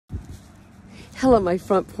Hello, my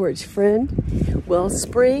front porch friend. Well,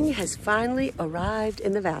 spring has finally arrived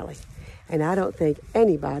in the valley, and I don't think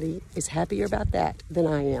anybody is happier about that than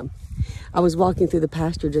I am. I was walking through the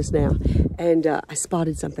pasture just now, and I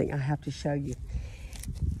spotted something I have to show you.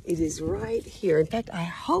 It is right here. In fact, I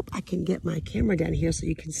hope I can get my camera down here so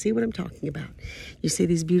you can see what I'm talking about. You see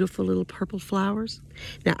these beautiful little purple flowers?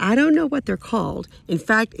 Now, I don't know what they're called. In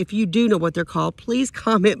fact, if you do know what they're called, please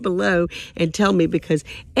comment below and tell me, because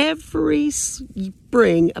every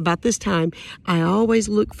spring about this time, I always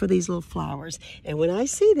look for these little flowers. And when I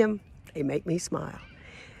see them, they make me smile.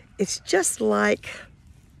 It's just like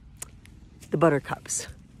the buttercups.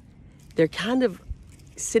 They're kind of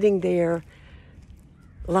sitting there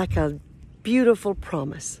like a beautiful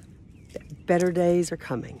promise that better days are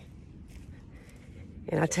coming.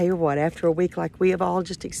 And I tell you what, after a week like we have all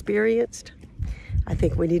just experienced, I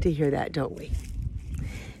think we need to hear that, don't we?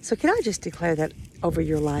 So can I just declare that over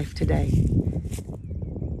your life today?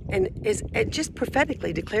 And just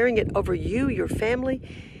prophetically declaring it over you, your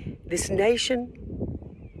family, this nation.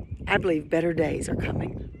 I believe better days are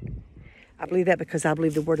coming. I believe that because I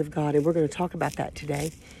believe the Word of God, and we're going to talk about that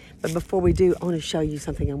today. But before we do, I want to show you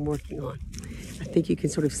something I'm working on. I think you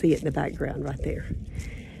can sort of see it in the background right there.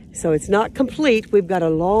 So it's not complete. We've got a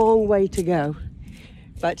long way to go.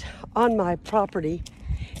 But on my property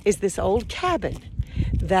is this old cabin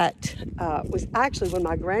that was actually when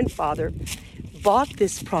my grandfather bought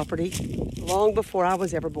this property long before I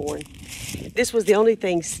was ever born. This was the only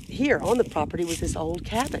thing here on the property was this old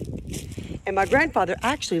cabin. And my grandfather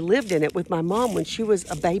actually lived in it with my mom when she was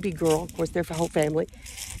a baby girl. Of course, their whole family.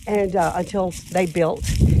 And until they built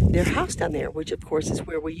their house down there, which of course is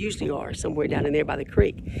where we usually are, somewhere down in there by the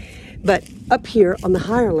creek. But up here on the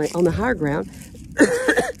higher ground,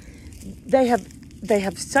 they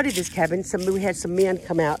have studied this cabin. We had some men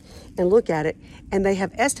come out and look at it, and they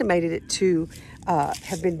have estimated it to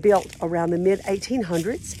have been built around the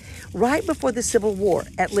mid-1800s, right before the Civil War.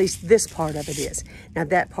 At least this part of it is. Now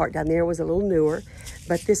that part down there was a little newer,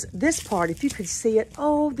 but this part, if you could see it,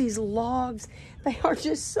 oh, these logs, they are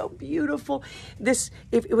just so beautiful.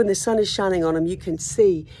 When the sun is shining on them, you can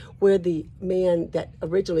see where the man that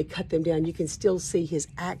originally cut them down, you can still see his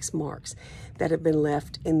axe marks that have been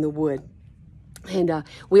left in the wood. And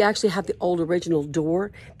we actually have the old original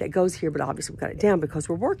door that goes here, but obviously we've got it down because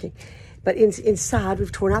we're working. But inside,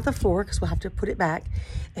 we've torn out the floor because we'll have to put it back.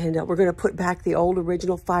 And we're going to put back the old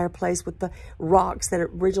original fireplace with the rocks that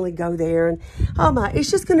originally go there. And oh my,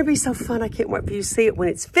 it's just going to be so fun. I can't wait for you to see it when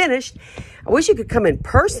it's finished. I wish you could come in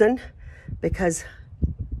person because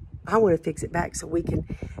I want to fix it back so we can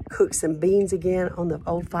cook some beans again on the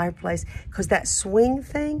old fireplace. Because that swing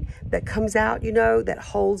thing that comes out, you know, that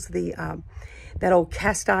holds the that old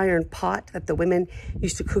cast iron pot that the women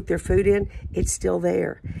used to cook their food in, it's still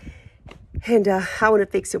there. And I want to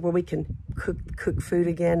fix it where we can cook food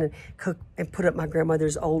again and put up my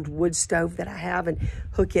grandmother's old wood stove that I have and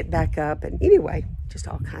hook it back up. And anyway, just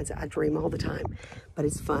all kinds of, I dream all the time, but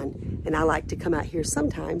it's fun. And I like to come out here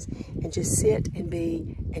sometimes and just sit and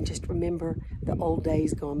just remember the old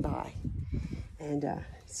days gone by. And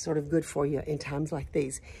it's sort of good for you in times like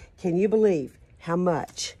these. Can you believe how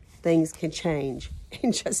much things can change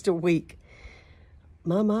in just a week?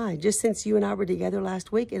 My, just since you and I were together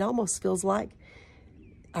last week, it almost feels like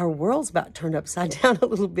our world's about turned upside down a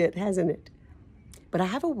little bit, hasn't it? But I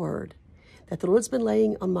have a word that the Lord's been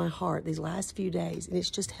laying on my heart these last few days, and it's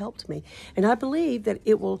just helped me. And I believe that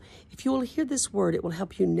it will, if you will hear this word, it will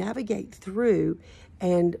help you navigate through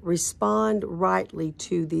and respond rightly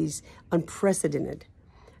to these unprecedented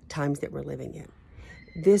times that we're living in.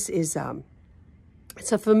 This is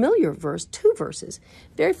it's a familiar verse, 2 verses,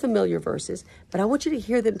 very familiar verses, but I want you to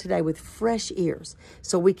hear them today with fresh ears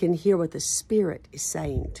so we can hear what the Spirit is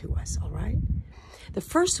saying to us, all right? The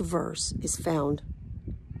first verse is found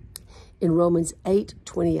in Romans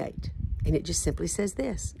 8:28, and it just simply says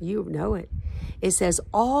this. You know it. It says,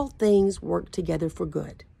 all things work together for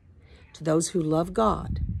good to those who love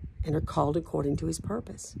God and are called according to his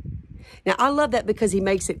purpose. Now, I love that because he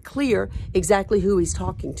makes it clear exactly who he's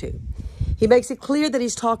talking to. He makes it clear that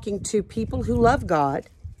he's talking to people who love God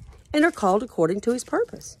and are called according to his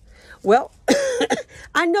purpose. Well,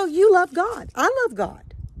 I know you love God. I love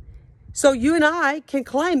God. So you and I can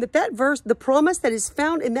claim that that verse, the promise that is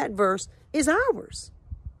found in that verse is ours.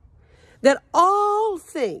 That all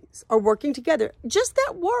things are working together. Just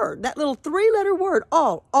that word, that little 3-letter word,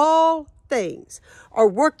 all things are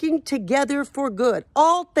working together for good.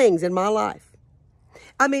 All things in my life.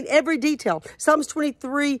 I mean, every detail. Psalms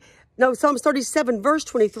 37, verse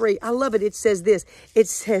 23. I love it. It says this. It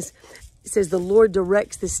says, It says the Lord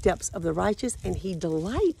directs the steps of the righteous, and he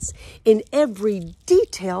delights in every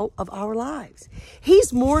detail of our lives.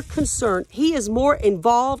 He's more concerned. He is more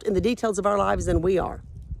involved in the details of our lives than we are.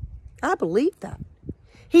 I believe that.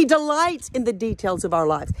 He delights in the details of our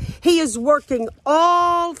lives. He is working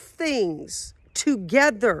all things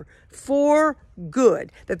together for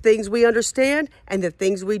good. The things we understand and the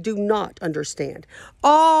things we do not understand.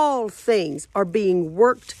 All things are being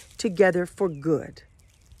worked together for good.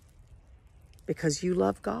 Because you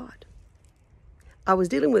love God. I was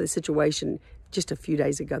dealing with a situation just a few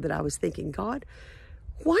days ago that I was thinking, God,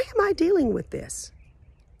 why am I dealing with this?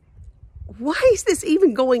 Why is this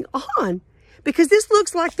even going on? Because this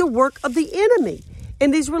looks like the work of the enemy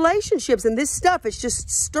in these relationships and this stuff. It's just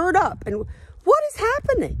stirred up. And what is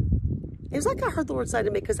happening? It was like I heard the Lord say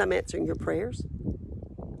to me, because I'm answering your prayers.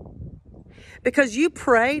 Because you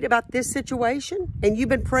prayed about this situation and you've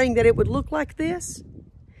been praying that it would look like this.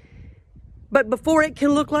 But before it can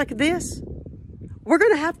look like this, we're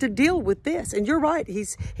going to have to deal with this. And you're right. He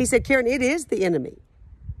said, Karen, it is the enemy.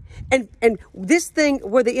 And this thing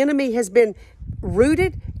where the enemy has been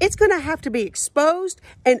rooted, it's going to have to be exposed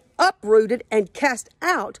and uprooted and cast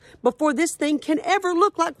out before this thing can ever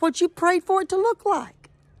look like what you prayed for it to look like.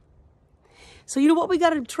 So you know what we got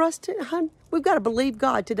to trust in, hon? We've got to believe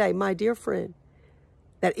God today, my dear friend,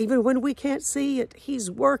 that even when we can't see it,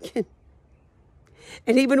 he's working.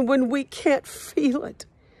 And even when we can't feel it,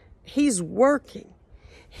 he's working.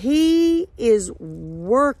 He is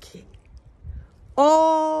working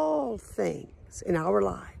all things in our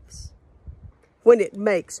lives when it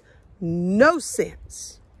makes no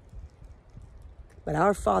sense. But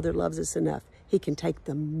our Father loves us enough. He can take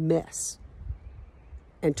the mess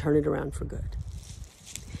and turn it around for good.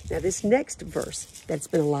 Now, this next verse that's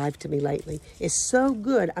been alive to me lately is so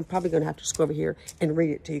good, I'm probably going to have to just go over here and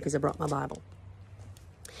read it to you because I brought my Bible.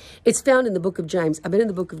 It's found in the book of James. I've been in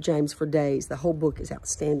the book of James for days. The whole book is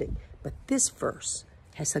outstanding. But this verse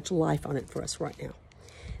has such life on it for us right now.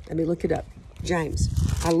 Let me look it up. James.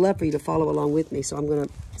 I'd love for you to follow along with me. So I'm going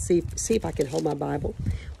to see if I can hold my Bible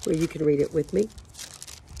where you can read it with me.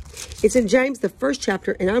 It's in James, the first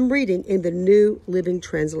chapter, and I'm reading in the New Living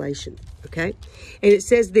Translation. Okay? And it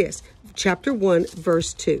says this, chapter 1,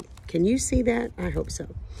 verse 2. Can you see that? I hope so.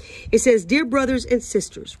 It says, dear brothers and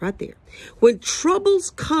sisters, right there, when troubles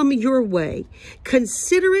come your way,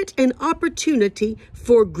 consider it an opportunity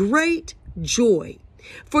for great joy.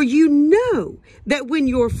 For you know that when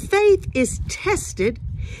your faith is tested,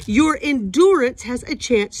 your endurance has a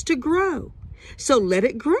chance to grow. So let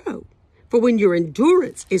it grow. For when your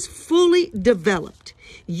endurance is fully developed,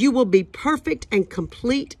 you will be perfect and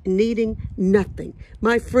complete, needing nothing.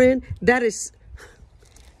 My friend, that's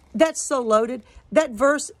so loaded. That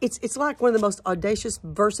verse, it's like one of the most audacious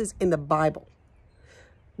verses in the Bible.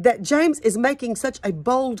 That James is making such a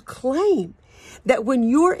bold claim that when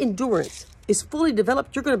your endurance is fully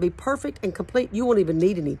developed, you're going to be perfect and complete. You won't even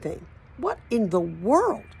need anything. What in the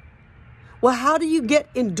world? Well, how do you get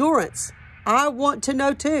endurance? I want to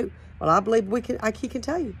know too. Well, I believe he can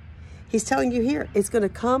tell you. He's telling you here, it's going to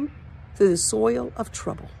come through the soil of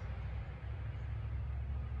trouble.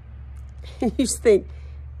 And you think,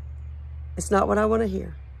 it's not what I want to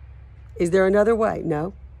hear. Is there another way?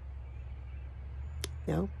 No.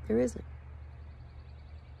 No, there isn't.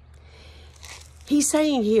 He's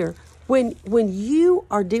saying here, when you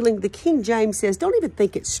are dealing, the King James says, don't even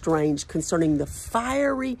think it's strange concerning the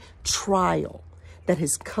fiery trial that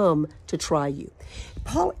has come to try you.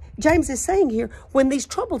 James is saying here, when these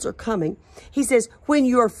troubles are coming, he says, when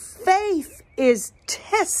your faith is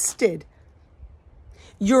tested,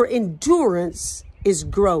 your endurance is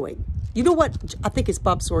growing. You know what? I think it's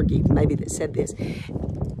Bob Sorge maybe that said this.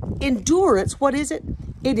 Endurance, what is it?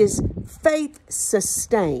 It is faith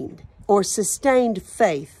sustained or sustained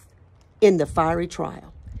faith in the fiery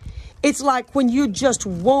trial. It's like when you just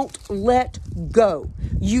won't let go.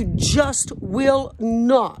 You just will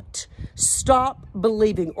not stop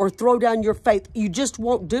believing or throw down your faith. You just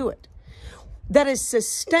won't do it. That is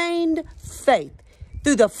sustained faith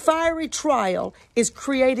through the fiery trial is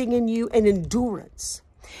creating in you an endurance.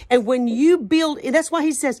 And when you build, that's why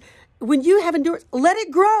he says, when you have endurance, let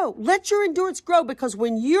it grow. Let your endurance grow, because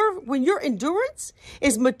when your endurance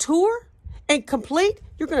is mature and complete,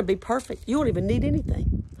 you're going to be perfect. You won't even need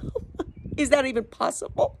anything. Is that even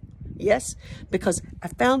possible? Yes, because I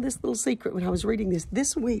found this little secret when I was reading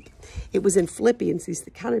this week. It was in Philippians. He's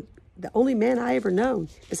the only man I ever known,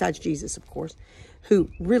 besides Jesus, of course, who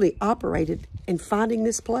really operated in finding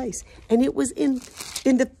this place. And it was in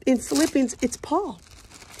Philippians, it's Paul.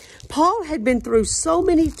 Paul had been through so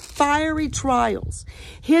many fiery trials.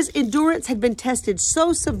 His endurance had been tested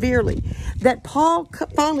so severely that Paul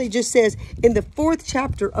finally just says in the 4th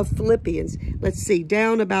chapter of Philippians, let's see,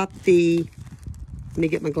 down about let me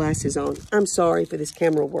get my glasses on. I'm sorry for this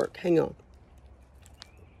camera work. Hang on.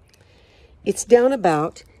 It's down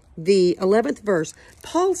about the 11th verse.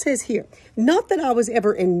 Paul says here, not that I was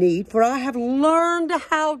ever in need, for I have learned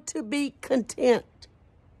how to be content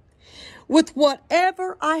with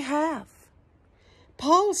whatever I have.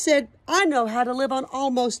 Paul said, I know how to live on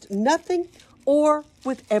almost nothing or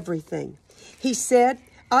with everything. He said,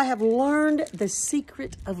 I have learned the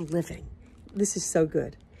secret of living. This is so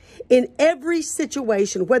good. In every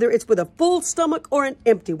situation, whether it's with a full stomach or an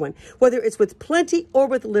empty one, whether it's with plenty or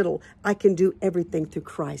with little, I can do everything through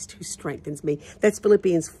Christ who strengthens me. That's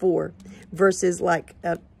Philippians 4, verses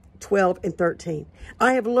 12 and 13.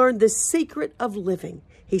 I have learned the secret of living,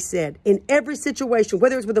 he said, in every situation,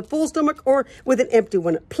 whether it's with a full stomach or with an empty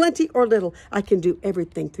one, plenty or little, I can do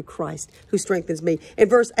everything through Christ who strengthens me. In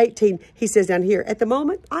verse 18, he says down here, at the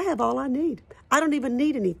moment, I have all I need. I don't even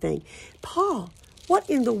need anything. Paul, what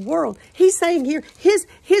in the world? He's saying here,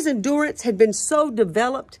 his endurance had been so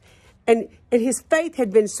developed and his faith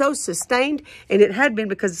had been so sustained, and it had been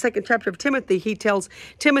because the 2nd chapter of Timothy, he tells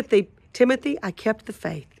Timothy, I kept the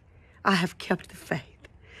faith. I have kept the faith.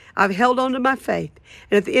 I've held on to my faith.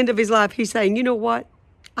 And at the end of his life, he's saying, you know what?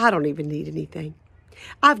 I don't even need anything.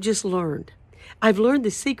 I've just learned. I've learned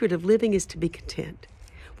the secret of living is to be content,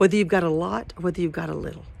 whether you've got a lot or whether you've got a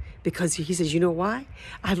little. Because he says, you know why?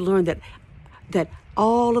 I've learned that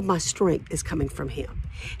all of my strength is coming from him.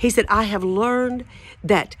 He said, I have learned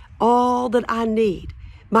that all that I need,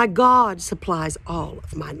 my God supplies all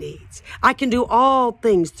of my needs. I can do all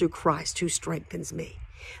things through Christ who strengthens me.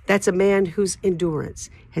 That's a man whose endurance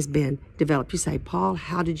has been developed. You say, Paul,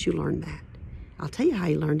 how did you learn that? I'll tell you how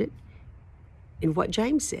he learned it in what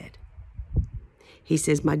James said. He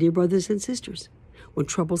says, my dear brothers and sisters, when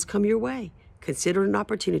troubles come your way, consider it an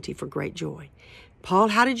opportunity for great joy. Paul,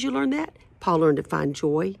 how did you learn that? Paul learned to find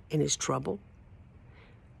joy in his trouble.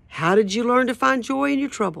 How did you learn to find joy in your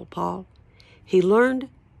trouble, Paul? He learned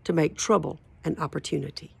to make trouble an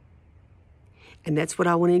opportunity. And that's what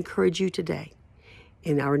I want to encourage you today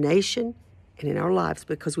in our nation and in our lives,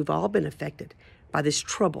 because we've all been affected by this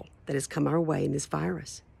trouble that has come our way in this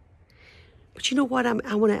virus. But you know what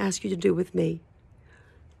I want to ask you to do with me?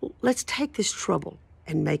 Let's take this trouble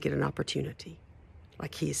and make it an opportunity,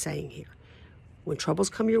 like he is saying here. When troubles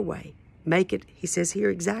come your way, make it, he says here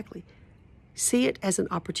exactly, see it as an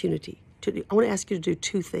opportunity. I want to ask you to do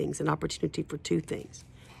 2 things, an opportunity for 2 things.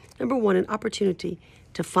 Number 1, an opportunity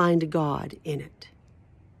to find God in it.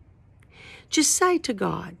 Just say to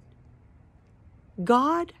God,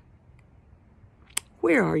 God,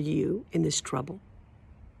 where are you in this trouble?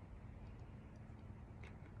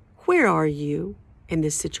 Where are you in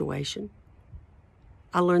this situation?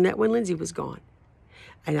 I learned that when Lindsay was gone.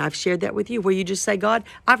 And I've shared that with you, where you just say, God,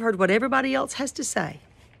 I've heard what everybody else has to say.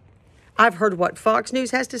 I've heard what Fox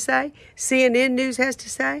News has to say, CNN News has to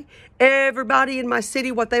say, everybody in my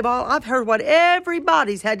city, I've heard what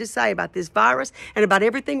everybody's had to say about this virus and about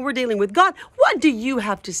everything we're dealing with. God, what do you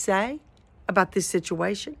have to say about this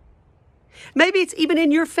situation? Maybe it's even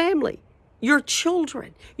in your family, your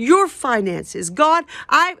children, your finances. God,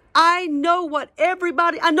 I know what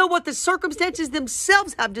the circumstances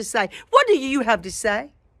themselves have to say. What do you have to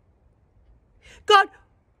say? God,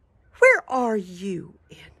 where are you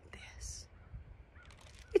in this?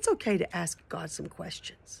 It's okay to ask God some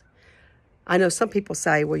questions. I know some people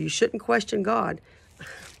say, well, you shouldn't question God.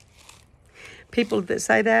 People that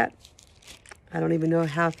say that, I don't even know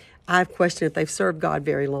how. I've questioned if they've served God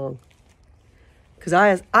very long. Because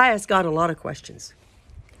I ask God a lot of questions.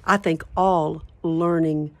 I think all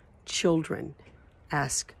learning children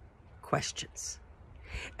ask questions.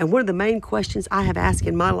 And one of the main questions I have asked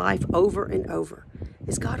in my life over and over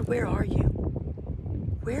is, God, where are you?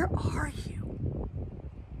 Where are you?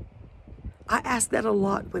 I asked that a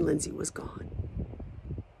lot when Lindsay was gone.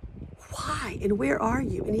 Why and where are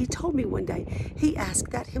you? And he told me one day, he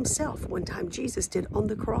asked that himself one time, Jesus did on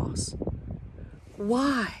the cross.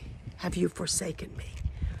 Why have you forsaken me?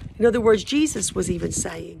 In other words, Jesus was even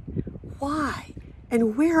saying, why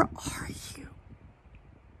and where are you?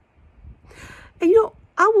 And you know,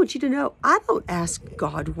 I want you to know, I don't ask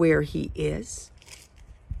God where he is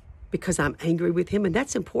because I'm angry with him, and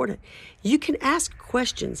that's important. You can ask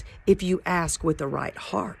questions if you ask with the right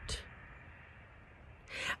heart.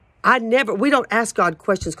 We don't ask God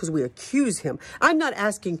questions because we accuse him. I'm not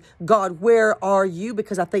asking God, where are you?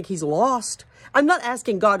 Because I think he's lost. I'm not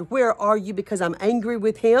asking God, where are you? Because I'm angry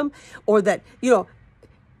with him, or that,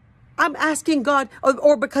 I'm asking God,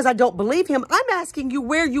 or because I don't believe him. I'm asking you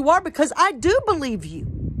where you are because I do believe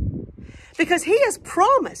you. Because he has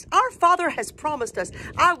promised, our Father has promised us,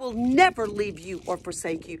 I will never leave you or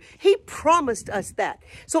forsake you. He promised us that.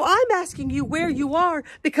 So I'm asking you where you are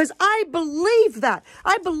because I believe that.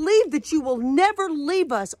 I believe that you will never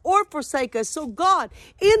leave us or forsake us. So God,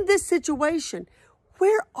 in this situation,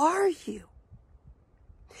 where are you?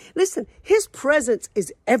 Listen, his presence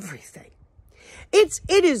is everything. It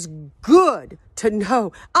is good to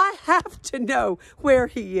know. I have to know where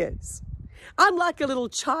he is. I'm like a little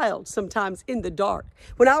child sometimes in the dark.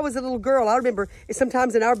 When I was a little girl, I remember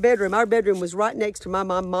sometimes in our bedroom was right next to my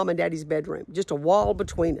mom and daddy's bedroom, just a wall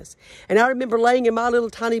between us. And I remember laying in my little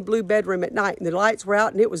tiny blue bedroom at night and the lights were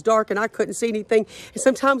out and it was dark and I couldn't see anything. And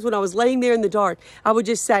sometimes when I was laying there in the dark, I would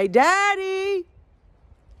just say, Daddy,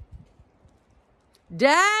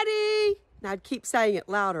 Daddy. And I'd keep saying it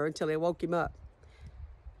louder until I woke him up.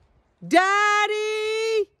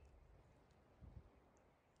 Daddy.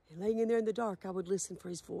 And laying in there in the dark, I would listen for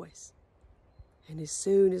his voice. And as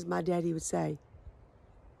soon as my daddy would say,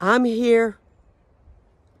 I'm here.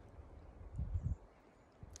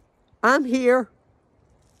 I'm here.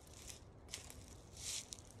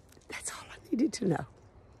 That's all I needed to know.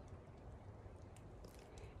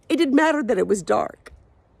 It didn't matter that it was dark.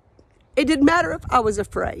 It didn't matter if I was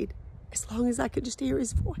afraid, as long as I could just hear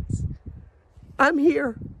his voice. I'm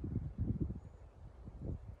here.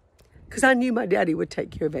 Because I knew my daddy would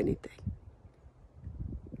take care of anything.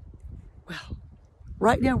 Well,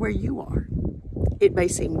 right now where you are, it may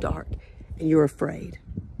seem dark and you're afraid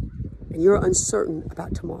and you're uncertain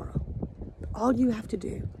about tomorrow. But all you have to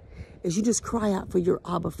do is you just cry out for your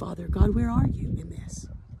Abba Father. God, where are you in this?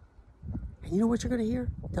 And you know what you're going to hear?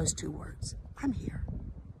 Those two words. I'm here.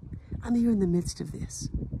 I'm here in the midst of this.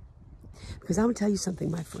 Because I'm going to tell you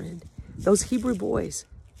something, my friend. Those Hebrew boys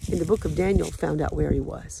in the book of Daniel found out where he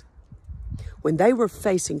was. When they were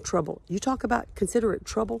facing trouble, you talk about consider it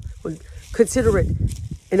trouble, consider it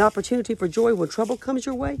an opportunity for joy when trouble comes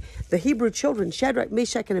your way. The Hebrew children, Shadrach,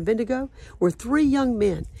 Meshach, and Abednego, were three young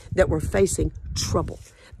men that were facing trouble.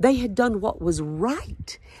 They had done what was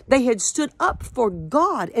right. They had stood up for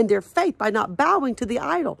God and their faith by not bowing to the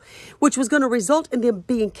idol, which was going to result in them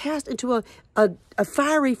being cast into a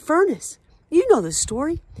fiery furnace. You know the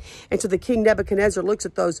story. And so the king Nebuchadnezzar looks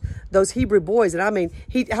at those Hebrew boys. And I mean,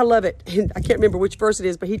 I love it. And I can't remember which verse it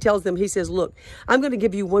is, but he tells them, he says, look, I'm going to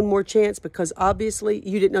give you one more chance because obviously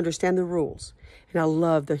you didn't understand the rules. And I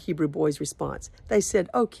love the Hebrew boys' response. They said,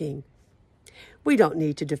 oh, king, we don't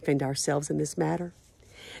need to defend ourselves in this matter.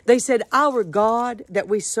 They said, our God that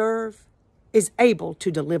we serve is able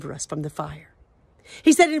to deliver us from the fire.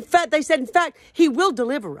 They said, in fact, he will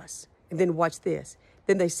deliver us. And then watch this.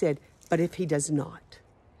 Then they said, but if he does not,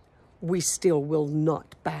 we still will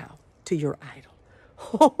not bow to your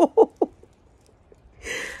idol.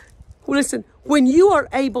 Listen, when you are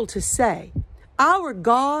able to say, our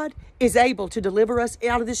God is able to deliver us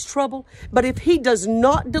out of this trouble, but if he does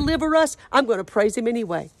not deliver us, I'm going to praise him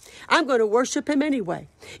anyway. I'm going to worship him anyway.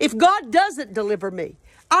 If God doesn't deliver me,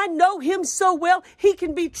 I know him so well. He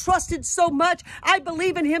can be trusted so much. I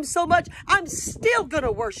believe in him so much. I'm still going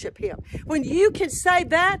to worship him. When you can say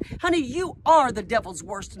that, honey, you are the devil's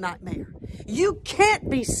worst nightmare. You can't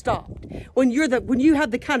be stopped when you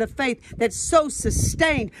have the kind of faith that's so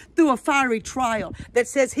sustained through a fiery trial that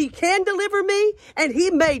says he can deliver me and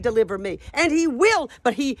he may deliver me and he will,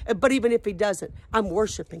 but even if he doesn't, I'm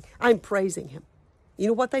worshiping. I'm praising him. You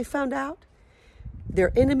know what they found out?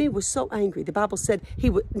 Their enemy was so angry. The Bible said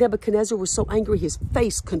Nebuchadnezzar was so angry, his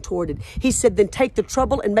face contorted. He said, then take the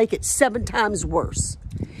trouble and make it 7 times worse.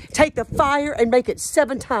 Take the fire and make it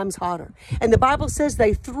 7 times hotter. And the Bible says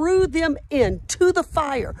they threw them into the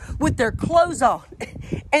fire with their clothes on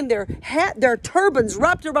and their turbans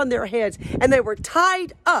wrapped around their heads. And they were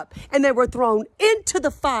tied up and they were thrown into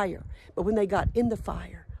the fire. But when they got in the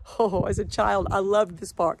fire, oh, as a child, I loved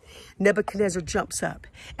this part. Nebuchadnezzar jumps up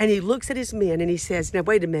and he looks at his men and he says, now,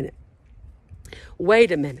 wait a minute.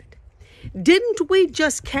 Wait a minute. Didn't we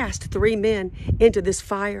just cast 3 men into this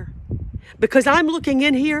fire? Because I'm looking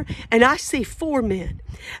in here and I see 4 men.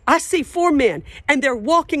 I see 4 men and they're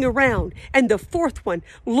walking around and the 4th one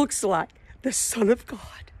looks like the Son of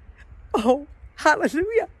God. Oh,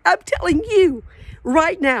 hallelujah. I'm telling you.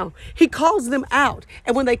 Right now, he calls them out.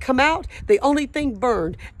 And when they come out, the only thing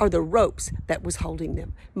burned are the ropes that was holding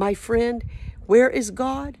them. My friend, where is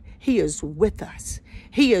God? He is with us.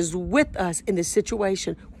 He is with us in the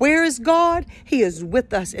situation. Where is God? He is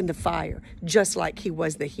with us in the fire, just like he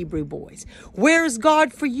was the Hebrew boys. Where is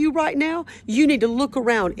God for you right now? You need to look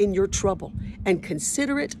around in your trouble and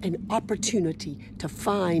consider it an opportunity to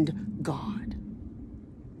find God.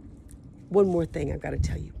 One more thing I've got to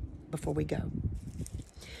tell you before we go.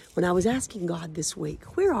 When I was asking God this week,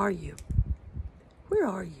 where are you? Where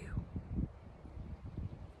are you?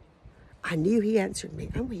 I knew he answered me.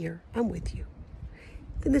 I'm here. I'm with you.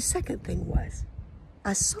 Then the second thing was,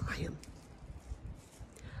 I saw him.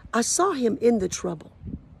 I saw him in the trouble,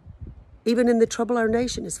 even in the trouble our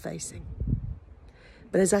nation is facing.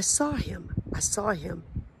 But as I saw him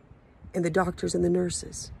in the doctors and the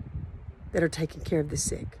nurses that are taking care of the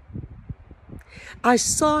sick. I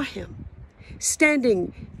saw him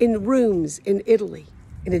standing in rooms in Italy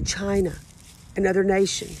and in China and other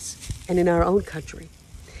nations and in our own country,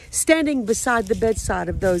 standing beside the bedside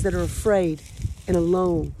of those that are afraid and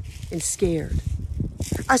alone and scared.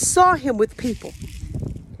 I saw him with people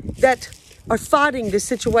that are fighting the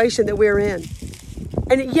situation that we're in,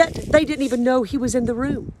 and yet they didn't even know he was in the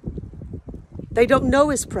room. They don't know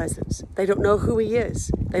his presence. They don't know who he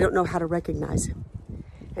is. They don't know how to recognize him.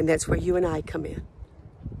 And that's where you and I come in.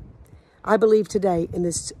 I believe today in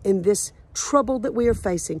this trouble that we are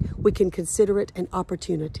facing, we can consider it an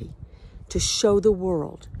opportunity to show the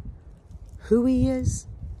world who he is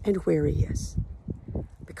and where he is.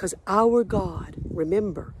 Because our God,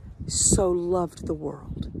 remember, so loved the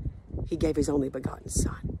world, he gave his only begotten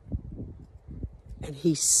Son. And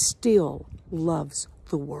he still loves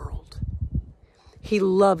the world. He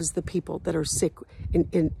loves the people that are sick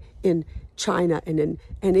in China and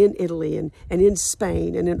in Italy and in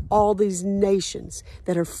Spain and in all these nations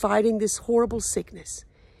that are fighting this horrible sickness.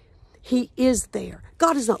 He is there.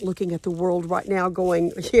 God is not looking at the world right now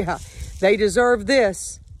going, yeah, they deserve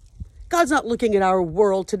this. God's not looking at our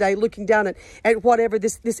world today, looking down at whatever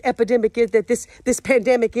this epidemic is, that this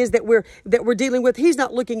pandemic is that we're dealing with. He's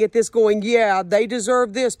not looking at this going, yeah, they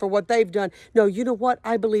deserve this for what they've done. No, you know what?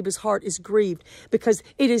 I believe his heart is grieved because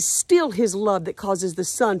it is still his love that causes the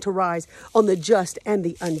sun to rise on the just and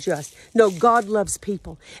the unjust. No, God loves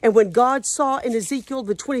people. And when God saw in Ezekiel,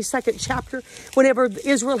 the 22nd chapter, whenever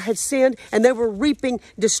Israel had sinned and they were reaping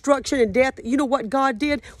destruction and death, you know what God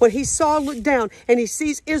did? When he looked down and he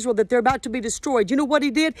sees Israel, that they're about to be destroyed. You know what he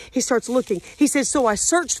did? He starts looking. He says, so I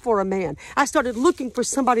searched for a man. I started looking for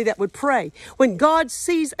somebody that would pray. When God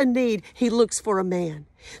sees a need, he looks for a man.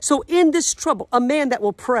 So in this trouble, a man that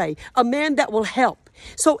will pray, a man that will help.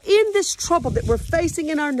 So in this trouble that we're facing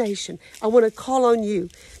in our nation, I want to call on you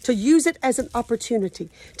to use it as an opportunity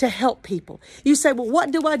to help people. You say, well,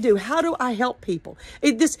 what do I do? How do I help people?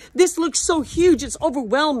 This looks so huge. It's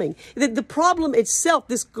overwhelming. The problem itself,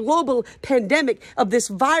 this global pandemic of this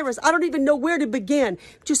virus, I don't even know where to begin.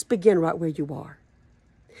 Just begin right where you are.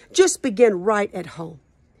 Just begin right at home.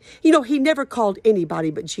 You know, he never called anybody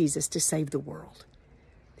but Jesus to save the world.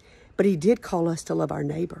 But he did call us to love our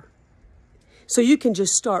neighbor. So you can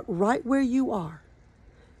just start right where you are.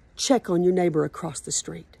 Check on your neighbor across the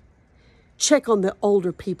street. Check on the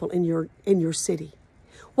older people in your city.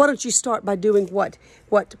 Why don't you start by doing what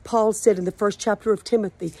Paul said in the first chapter of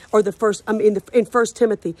Timothy, or in 1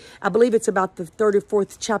 Timothy. I believe it's about the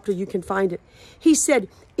 34th chapter. You can find it. He said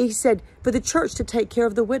for the church to take care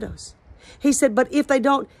of the widows. He said, but if they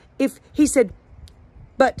don't, if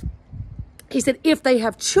they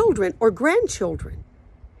have children or grandchildren,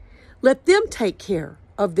 let them take care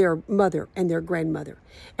of their mother and their grandmother.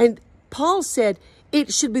 And Paul said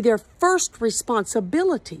it should be their first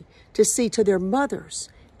responsibility to see to their mothers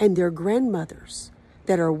and their grandmothers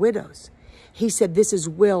that are widows. He said this is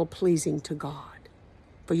well-pleasing to God,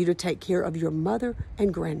 for you to take care of your mother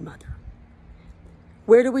and grandmother.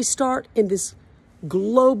 Where do we start in this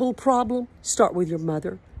global problem? Start with your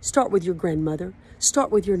mother. Start with your grandmother. Start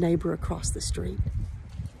with your neighbor across the street.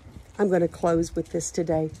 I'm going to close with this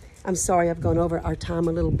today. I'm sorry I've gone over our time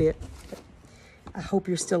a little bit. But I hope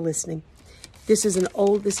you're still listening. This is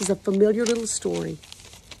a familiar little story,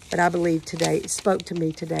 but I believe today, it spoke to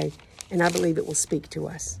me today, and I believe it will speak to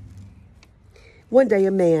us. One day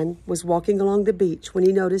a man was walking along the beach when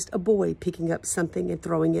he noticed a boy picking up something and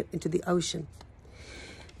throwing it into the ocean.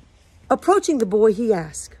 Approaching the boy, he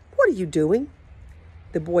asked, "What are you doing?"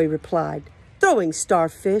 The boy replied, "Throwing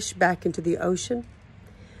starfish back into the ocean.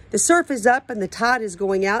 The surf is up and the tide is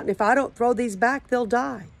going out, and if I don't throw these back, they'll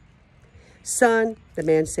die." "Son," the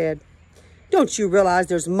man said, "don't you realize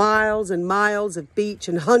there's miles and miles of beach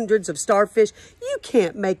and hundreds of starfish? You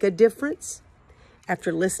can't make a difference."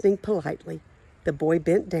 After listening politely, the boy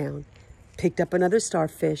bent down, picked up another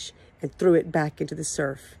starfish, and threw it back into the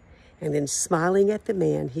surf. And then smiling at the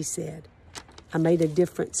man, he said, I made a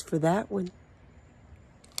difference for that one.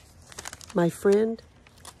 My friend,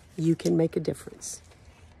 you can make a difference.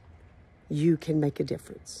 You can make a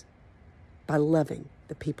difference by loving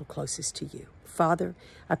the people closest to you. Father,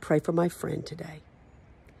 I pray for my friend today,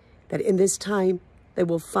 that in this time they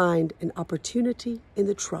will find an opportunity in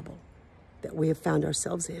the trouble that we have found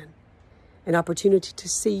ourselves in, an opportunity to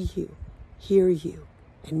see you, hear you,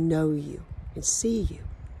 and know you, and see you.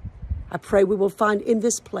 I pray we will find in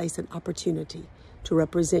this place an opportunity to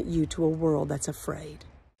represent you to a world that's afraid.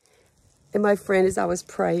 And my friend, as I was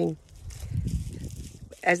praying,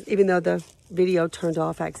 even though the video turned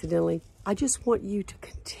off accidentally, I just want you to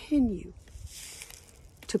continue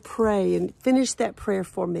to pray and finish that prayer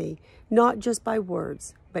for me, not just by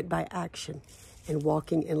words, but by action and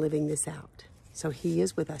walking and living this out. So he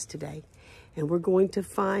is with us today, and we're going to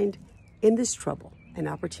find in this trouble an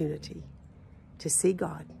opportunity to see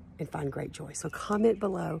God and find great joy. So comment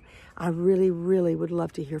below. I really, really would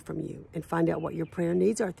love to hear from you and find out what your prayer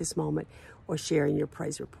needs are at this moment, or sharing your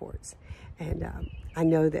praise reports. And I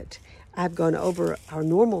know that I've gone over our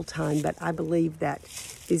normal time, but I believe that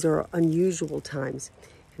these are unusual times.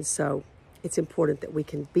 And so it's important that we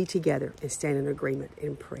can be together and stand in agreement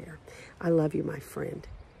in prayer. I love you, my friend.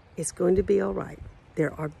 It's going to be all right.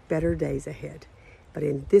 There are better days ahead. But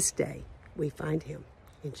in this day, we find him.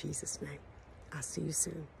 In Jesus' name. I'll see you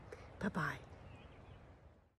soon. Bye-bye.